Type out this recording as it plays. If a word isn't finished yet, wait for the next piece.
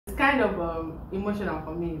kind of emotional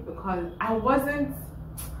for me because I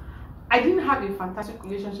didn't have a fantastic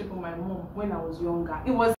relationship with my mom when I was younger.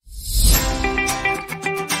 It was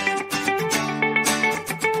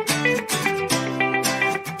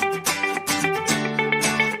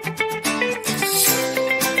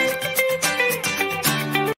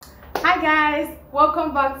Hi guys,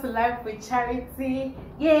 welcome back to Life with Charity.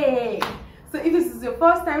 Yay! So if this is your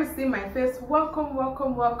first time seeing my face, welcome.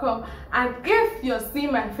 And if you're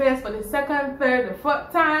seeing my face for the second, third, or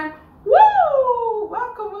fourth time, woo!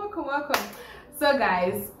 Welcome. So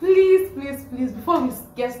guys, please, before we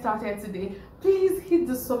get started today, please hit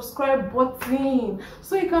the subscribe button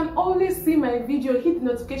so you can always see my video. Hit the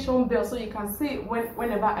notification bell so you can see it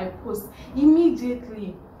whenever I post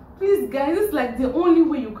immediately. Please guys, it's like the only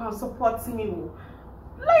way you can support me.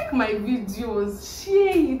 Like my videos,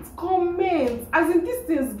 share it, comment, as in these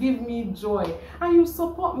things give me joy and you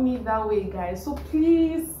support me that way guys. So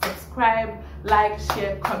please subscribe, like,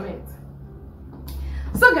 share, comment.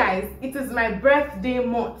 So guys, it is my birthday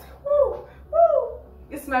month. Woo!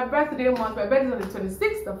 It's my birthday month. My birthday is on the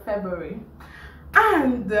 26th of February,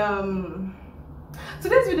 and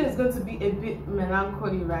today's video is going to be a bit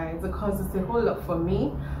melancholy, right? Because it's a whole lot for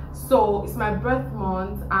me. So it's my birth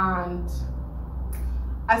month, and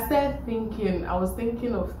I was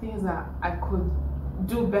thinking of things that I could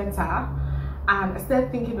do better, and I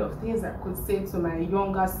started thinking of things I could say to my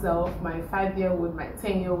younger self, my 5-year-old, my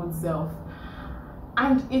 10-year-old self.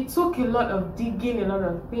 And it took a lot of digging, a lot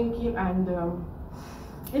of thinking, and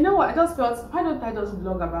you know what, I just felt, why don't I just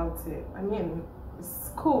vlog about it? I mean,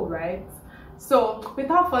 it's cool, right? So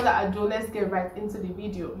without further ado, let's get right into the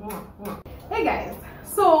video. Hey guys,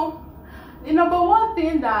 so the number one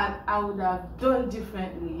thing that I would have done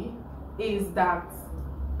differently is that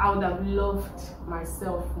I would have loved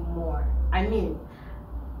myself more. I mean,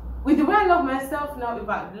 with the way I love myself now, if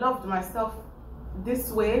I loved myself this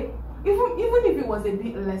way, even if it was a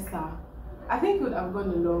bit lesser, I think it would have gone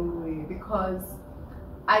a long way, because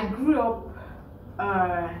I grew up,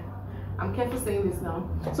 I'm careful saying this now,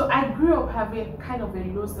 so I grew up having kind of a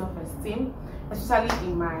low self-esteem, especially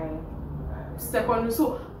in my secondary.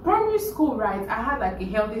 So primary school, right, I had like a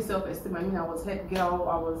healthy self-esteem. I mean, I was head girl,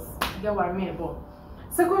 get what I mean. But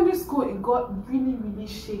secondary school, it got really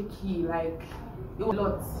shaky, like it was a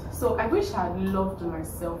lot. So I wish I had loved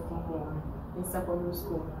myself more in secondary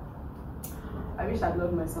school. I wish I'd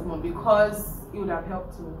loved myself more, because it would have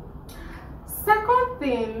helped me. Second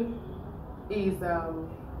thing is I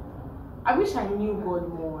wish I knew God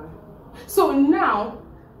more. So now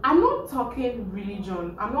I'm not talking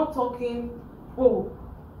religion. I'm not talking, oh,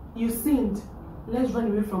 you sinned, let's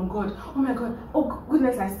run away from God. Oh my God, oh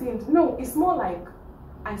goodness, I sinned. No, it's more like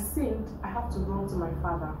I sinned, I have to run to my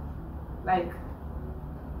Father. Like,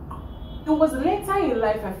 it was later in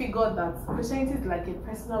life I figured that Christianity is like a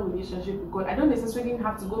personal relationship with God. I don't necessarily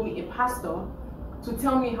have to go meet a pastor to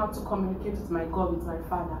tell me how to communicate with my God, with my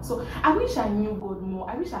Father. So I wish I knew God more.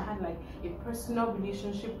 I wish I had like a personal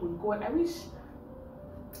relationship with God. I wish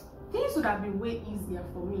things would have been way easier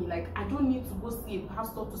for me. Like, I don't need to go see a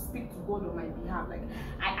pastor to speak to God on my behalf. Like,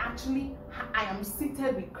 I am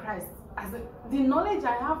seated with Christ. As the knowledge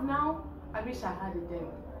I have now, I wish I had it then.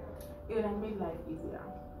 It would have made life easier.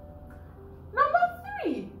 Number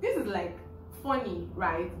 3, this is like funny,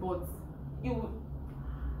 right? But it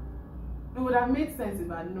would have made sense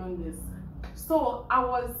if I had known this. So I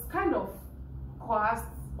was kind of coerced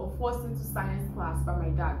or forced into science class by my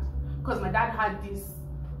dad, because my dad had this,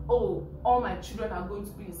 oh, all my children are going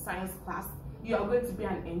to be in science class. You are going to be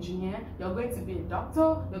an engineer, you're going to be a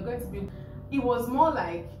doctor, you're going to be... It was more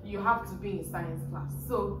like you have to be in science class.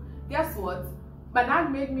 So guess what? My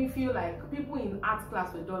dad made me feel like people in art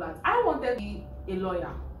class were dollars. I wanted to be a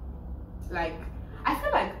lawyer. Like, I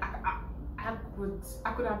feel like I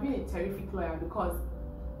could have been a terrific lawyer, because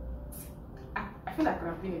I feel like I could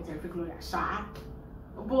have been a terrific lawyer, sure.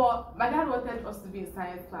 But my dad wanted us to be in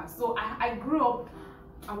science class. So I grew up,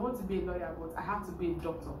 I want to be a lawyer, but I have to be a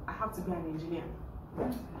doctor. I have to be an engineer.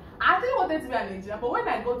 I actually wanted to be an engineer, but when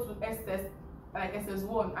I got to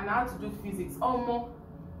SS1 and I had to do physics, I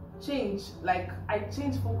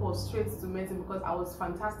changed focus straight to medicine, because I was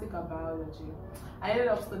fantastic at biology. I ended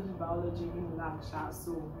up studying biology in lab,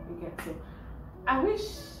 so you get to. I wish,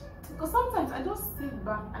 because sometimes I just sit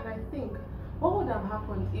back and I think, what would have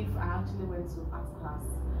happened if I actually went to art class?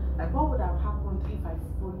 Like, what would have happened if I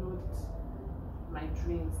followed my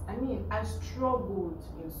dreams? I mean, I struggled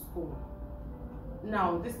in school.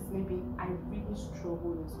 Now, this is maybe I really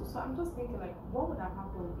struggled in school. So I'm just thinking, like, what would have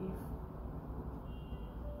happened if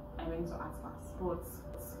I went to art class? But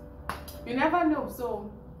you never know.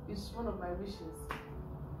 So it's one of my wishes.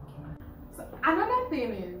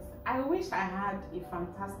 thing is, I wish I had a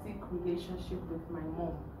fantastic relationship with my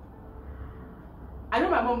mom. I know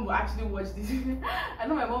my mom will actually watch this. I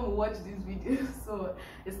know my mom will watch this video, so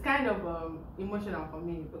it's kind of emotional for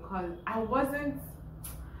me because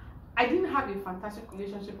I didn't have a fantastic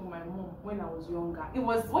relationship with my mom when I was younger. It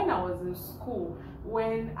was when I was in school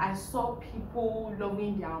when I saw people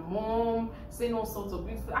loving their mom, saying all sorts of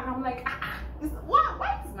beautiful, and I'm like,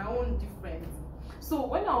 why is my own different? So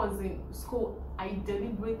when I was in school, I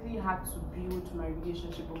deliberately had to build my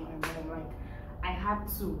relationship with my mom. Like, I had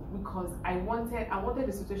to, because I wanted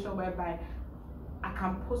a situation whereby I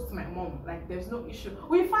can post my mom. Like, there's no issue.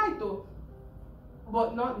 We fight though,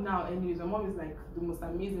 but not now. Anyways, my mom is like the most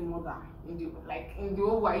amazing mother in the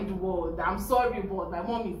whole wide world. I'm sorry, but my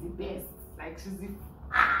mom is the best. Like, she's the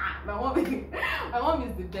my mom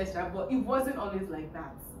is the best, right? But it wasn't always like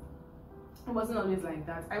that. It wasn't always like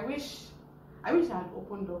that. I wish I had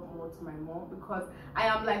opened up more to my mom, because I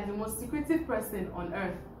am like the most secretive person on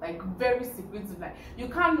earth, like very secretive. Like, you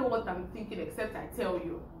can't know what I'm thinking except I tell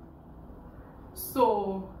you.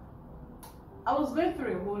 So I was going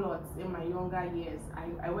through a whole lot in my younger years.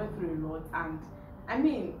 I went through a lot, and I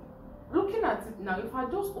mean, looking at it now, if I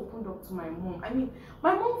just opened up to my mom, I mean,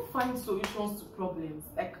 my mom finds solutions to problems.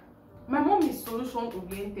 Like, my mom is solution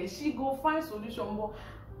oriented. She go find solution, but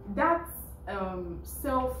that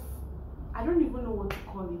I don't even know what to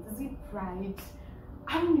call it. Is it pride?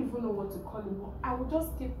 I don't even know what to call it. But I would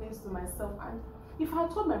just keep things to myself. And if I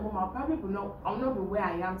told my mom, I'll not be where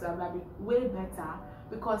I am. So I'll be way better,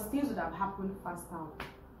 because things would have happened faster.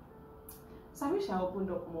 So I wish I opened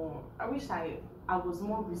up more. I wish I was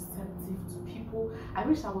more receptive to people. I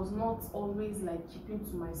wish I was not always like keeping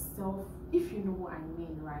to myself, if you know what I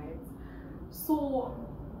mean, right? So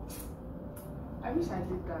I wish I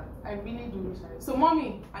did that. I really do wish I did. So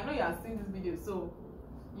mommy, I know you have seen this video, so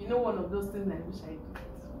you know one of those things I wish I did.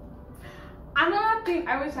 Another thing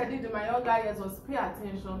I wish I did in my younger years was pay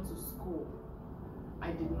attention to school. I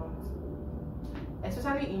did not.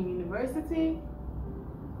 Especially in university,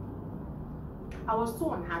 I was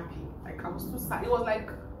so unhappy. Like, I was too sad. It was like,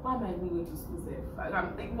 why am I even going to school?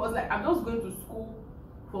 It was like, I'm just going to school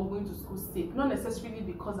for going to school sake, not necessarily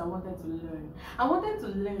because I wanted to learn. I wanted to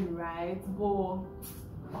learn, right? But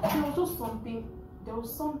there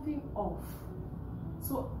was something off.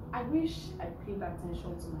 So I wish I paid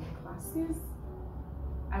attention to my classes.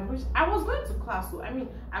 I wish I was going to class. So I mean,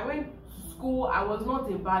 I went to school. I was not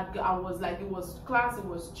a bad girl. I was like, it was class, it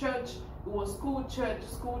was church, it was school, church.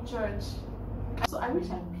 So I wish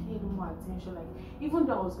I paid more attention. Like, even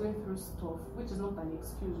though I was going through stuff, which is not an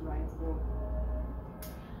excuse, right? But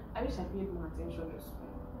I wish I paid more attention in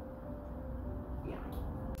school.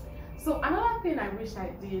 Yeah. So another thing I wish I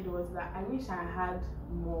did was that I wish I had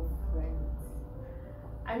more friends.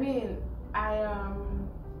 I mean,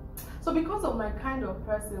 so because of my kind of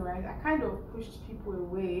person, right, I kind of pushed people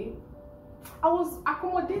away. I was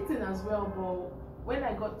accommodating as well, but when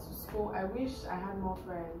I got to school, I wish I had more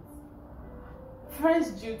friends.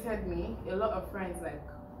 Friends jilted me. A lot of friends like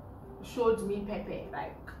showed me pepe,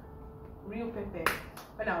 like real pepe,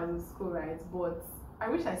 when I was in school, right? But I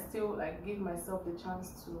wish I still like gave myself the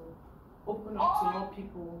chance to open up to more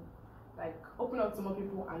people,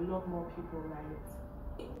 and love more people,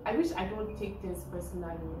 right? I wish I don't take things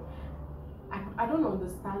personally. I don't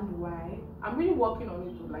understand why. I'm really working on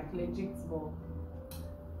it to like legit, but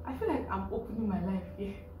I feel like I'm opening my life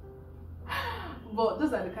here. But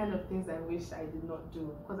those are the kind of things I wish I did not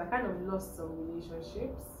do, because I kind of lost some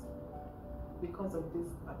relationships because of this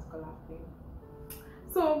particular thing.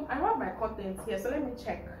 So I have my content here, so let me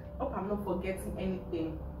check. Hope I'm not forgetting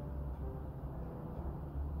anything.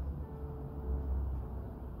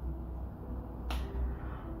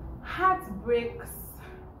 Heartbreaks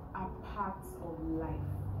are part of life.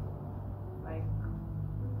 Like,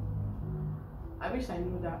 I wish I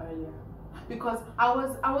knew that earlier, because I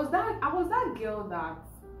was that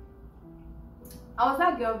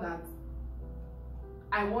girl that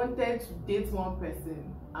I wanted to date one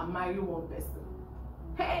person and marry one person.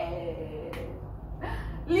 Hey,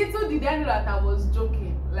 little did I know that I was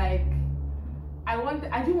joking. Like, I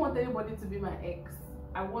didn't want anybody to be my ex.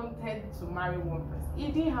 I wanted to marry one person.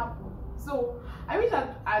 It didn't happen. So I wish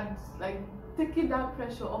I'd like taken that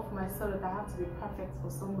pressure off myself that I have to be perfect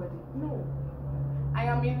for somebody. No, I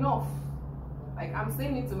am enough. Like, I'm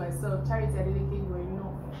saying it to myself, Charity, I dedicate you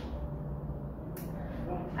enough.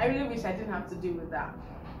 I really wish I didn't have to deal with that.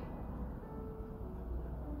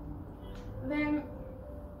 Then,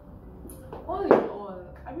 all in all,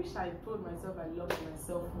 I wish I told myself I loved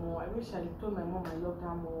myself more. I wish I told my mom I loved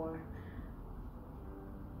her more.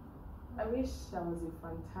 I wish I was a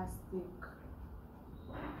fantastic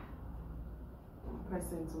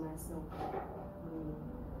person to myself.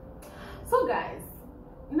 So guys,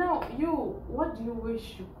 now what do you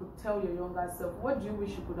wish you could tell your younger self? What do you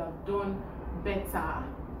wish you could have done better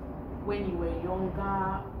when you were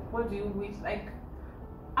younger? What do you wish, like,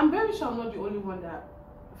 I'm very sure I'm not the only one that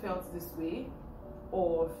felt this way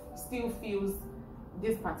or still feels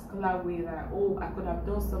this particular way, that oh, I could have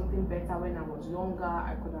done something better when I was younger.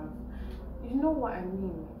 I could have, you know what I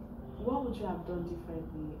mean? What would you have done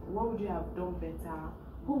differently? What would you have done better?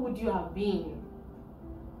 Who would you have been?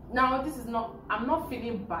 Now, this is not, I'm not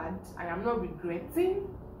feeling bad. I am not regretting.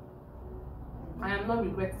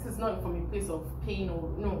 This is not from a place of pain or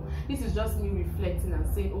no. This is just me reflecting and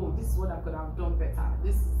saying, oh, this is what I could have done better.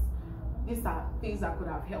 These are things that could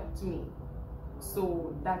have helped me.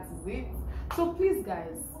 So that is it. So please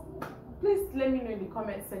guys, please let me know in the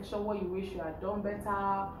comment section what you wish you had done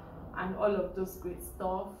better and all of those great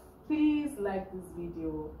stuff. Please like this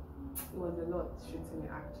video. It was a lot shooting it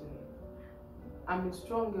actually. I'm a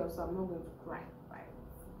strong girl, so I'm not going to cry by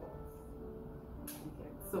it.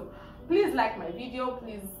 So please like my video,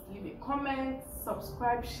 please leave a comment,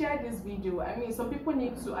 subscribe, share this video. I mean, some people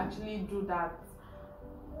need to actually do that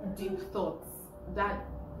deep thoughts, that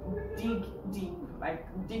dig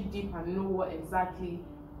deep and know what exactly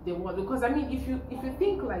they want. Because I mean, if you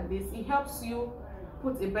think like this, it helps you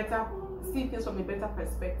see things from a better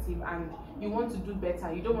perspective, and you want to do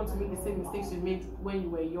better. You don't want to make the same mistakes you made when you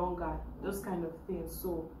were younger, those kind of things.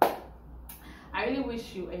 So I really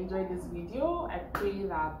wish you enjoyed this video. I pray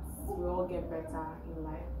that we all get better in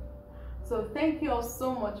life. So thank you all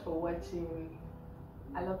so much for watching.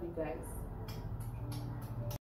 I love you guys.